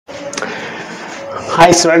Hi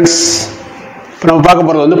students. இப்போ நம்ம பார்க்க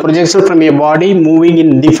போகிறது வந்து projection from a body moving in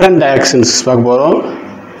different directions பார்க்க போகிறோம்.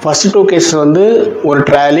 ஃபர்ஸ்ட் 2 கேஸ் வந்து ஒரு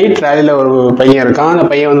ட்ராலியில் ஒரு பையன் இருக்கான். அந்த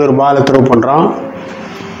பையன் வந்து ஒரு பாலை த்ரோ பண்ணுறான்.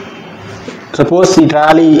 சப்போஸ் தி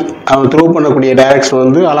ட்ராலி அவன் த்ரோ பண்ணக்கூடிய டைரக்ஷன்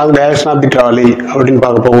வந்து along direction of the trolley அப்படின்னு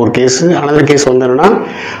பார்க்க போகும் ஒரு கேஸு. அனதர் கேஸ் வந்து என்னென்னா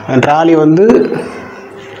அந்த ட்ராலி வந்து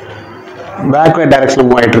பேக்வேர்ட் டைரக்ஷன்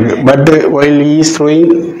மூவ் ஆகிட்டு இருக்கு. But while he is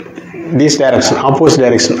throwing this direction, opposite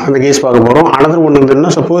direction. அந்த கேஸ் பார்க்க போகிறோம். அனதர் ஒன்று வந்துன்னா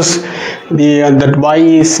சப்போஸ் தட் பாய்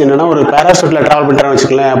இஸ் என்னென்னா ஒரு பேராசூட்டில் ட்ராவல் பண்ணுறான்னு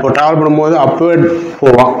வச்சுக்கலாம். அப்போ ட்ராவல் பண்ணும்போது அப்வேர்ட்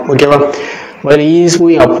போவான். ஓகேவா? While he is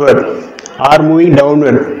moving upward are moving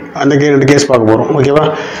downward. அந்த ரெண்டு கேஸ் பார்க்க போகிறோம். ஓகேவா?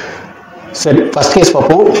 சரி, ஃபஸ்ட் கேஸ்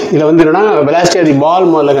பார்ப்போம். இதில் வந்து என்னென்னா வெலாசிட்டி ஆஃப் தி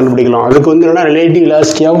பால் முதல்ல கண்டுபிடிக்கலாம். அதுக்கு வந்து என்னென்னா relative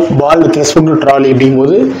velocity of ball with respect to trolley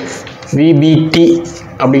அப்படிங்கும்போது விபிடி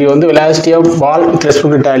அப்படிங்கிறது வந்து velocity of ball with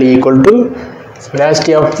respect to trolley equal to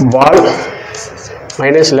velocity of ball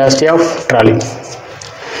minus velocity of trolley.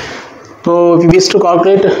 So if we wish to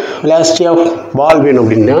calculate velocity of ball வேணும்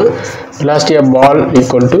அப்படின்னா velocity of ball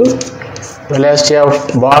equal to velocity of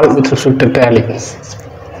ball with respect to trolley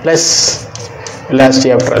plus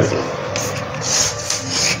velocity of trolley.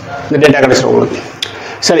 இந்த data கிடைச்சிடும் உங்களுக்கு.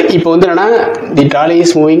 சரி, இப்போ வந்து என்னன்னா the trolley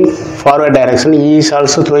is moving forward direction, he is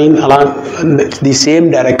also throwing along the same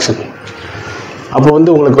direction. அப்போ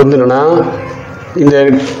வந்து உங்களுக்கு வந்து என்னன்னா இந்த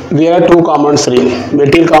there are two components,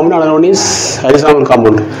 vertical component, another one is horizontal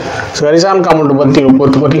component. So horizontal component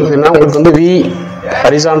பார்த்தீங்கன்னா உங்களுக்கு வந்து v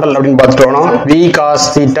horizontal அப்படின்னு பார்த்துட்டோம்னா v cos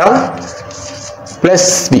theta plus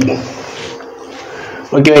v.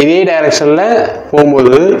 Okay, இதே டைரக்ஷனில்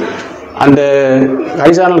போகும்போது அந்த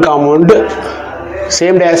horizontal component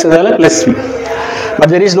சேம் டைரக்ஷனில் plus v. but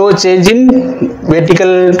there is no change in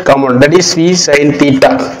vertical component, that is v sin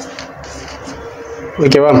theta.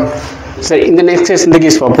 ஓகேவா? சரி, இந்த நெக்ஸ்ட் கேஸ் இந்த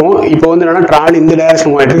கேஸ் பார்ப்போம். இப்போ வந்து என்னன்னா ட்ராலி இந்த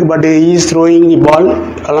டைரக்ஷன் போயிட்டு இருக்கு. But is throwing the ball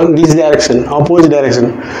along this direction, opposite direction.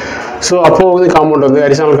 So அப்போ வந்து காம்பவுண்ட் வந்து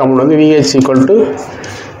ஹரிசானல் காம்பவுண்ட் வந்து VH equal to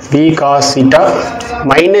we cos theta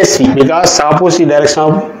minus we, because opposite direction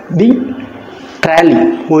of the trolley,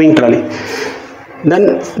 moving trolley. Then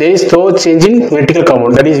there is no change in vertical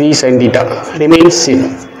compound, that is we sine theta remains same.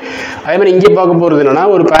 அதே மாதிரி இங்கே பார்க்க போகிறது என்னன்னா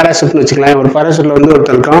ஒரு பேராசூட்னு வச்சுக்கலாம். ஒரு பேராசூட்டில் வந்து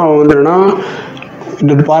ஒருத்தர் இருக்கான். அவன் வந்து என்னன்னா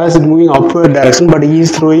the parachute moving upward direction but he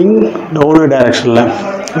is throwing downward direction.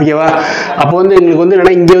 ஓகேவா? அப்போ வந்து எங்களுக்கு வந்து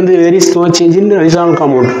என்னன்னா இங்கே வந்து there is no change in horizontal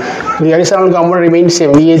component. the horizontal component remains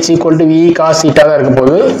same, vh equal to v cos theta தான் இருக்க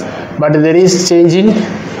போகுது. but there is change in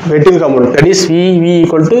vertical component, that is v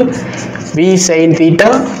equal to v sin theta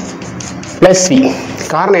plus v.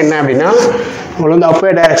 காரணம் என்ன அப்படின்னா உங்களுக்கு வந்து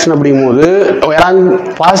upward direction அப்படிங்கும்போது along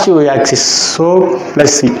positive axis, so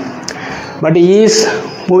plus v. but he is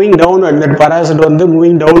moving downward, that பராசூட் வந்து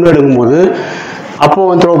moving downward இருக்கும்போது அப்போ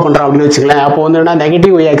வந்து த்ரோ பண்ணுறான் அப்படின்னு வச்சுக்கலாம். அப்போ வந்து என்ன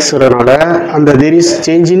நெகட்டிவ் ஆக்சிஸ் வரனால அந்த தேர் இஸ்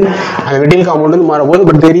சேஞ்ச் இன் அந்த வெர்டிகல் காம்பவுண்ட் வந்து மாறப்போகுது.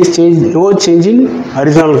 But there is change no change in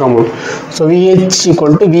horizontal compound. So VH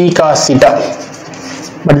equal to we cos theta,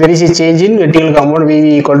 but there is change in vertical compound we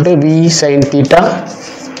equal to we sine theta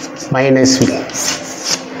minus we.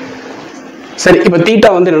 சரி, இப்போ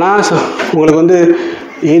theta வந்து என்னன்னா உங்களுக்கு வந்து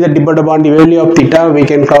either depend upon the value of theta we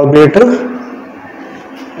can calculate.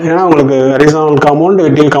 ஏன்னா உங்களுக்கு horizontal compound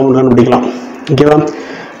vertical compound கண்டுபிடிக்கலாம். ஓகேவா?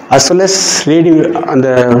 அஸ் வெல் அஸ் ரேடிவ் அந்த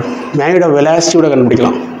மேக்னிடியூட் ஆஃப் வெலாசிட்டியோட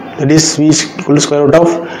கண்டுபிடிக்கலாம். That is we equal to square root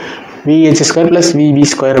of VH square plus V V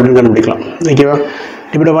square அப்படின்னு கண்டுபிடிக்கலாம். ஓகேவா?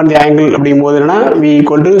 Depend upon தி angle அப்படிங்கும்போது என்னன்னா we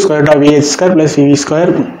equal to square root of VH square plus V V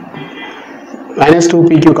square minus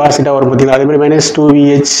 2pq cos theta வரும் பார்த்தீங்களா? அதே மாதிரி minus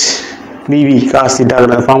 2vh விவி cos theta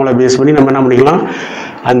அந்த ஃபார்முலா பேஸ் பண்ணி நம்ம என்ன பண்ணிக்கலாம்,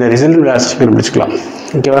 அந்த ரிசல்ட் வெலாசிட்டி கண்டுபிடிச்சிக்கலாம்.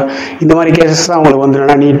 ஓகேவா? இந்த மாதிரி கேசஸ் தான் உங்களுக்கு வந்து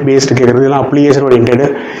என்னன்னா நீட் பேஸ்டு கேட்குறது, இதெல்லாம் application oriented,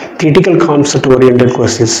 critical concept oriented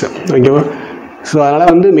questions. ஓகேவா? ஸோ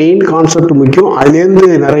அதனால் வந்து மெயின் கான்செப்ட் முக்கியம். அதுலேருந்து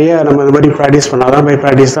நிறைய நம்ம இந்த மாதிரி ப்ராக்டிஸ் பண்ணால் தான், பை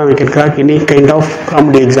ப்ராக்டிஸ் தான் we can crack any kind of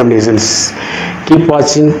competitive examinations. Keep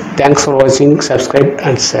watching. Thanks for watching. Subscribe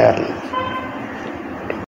and share.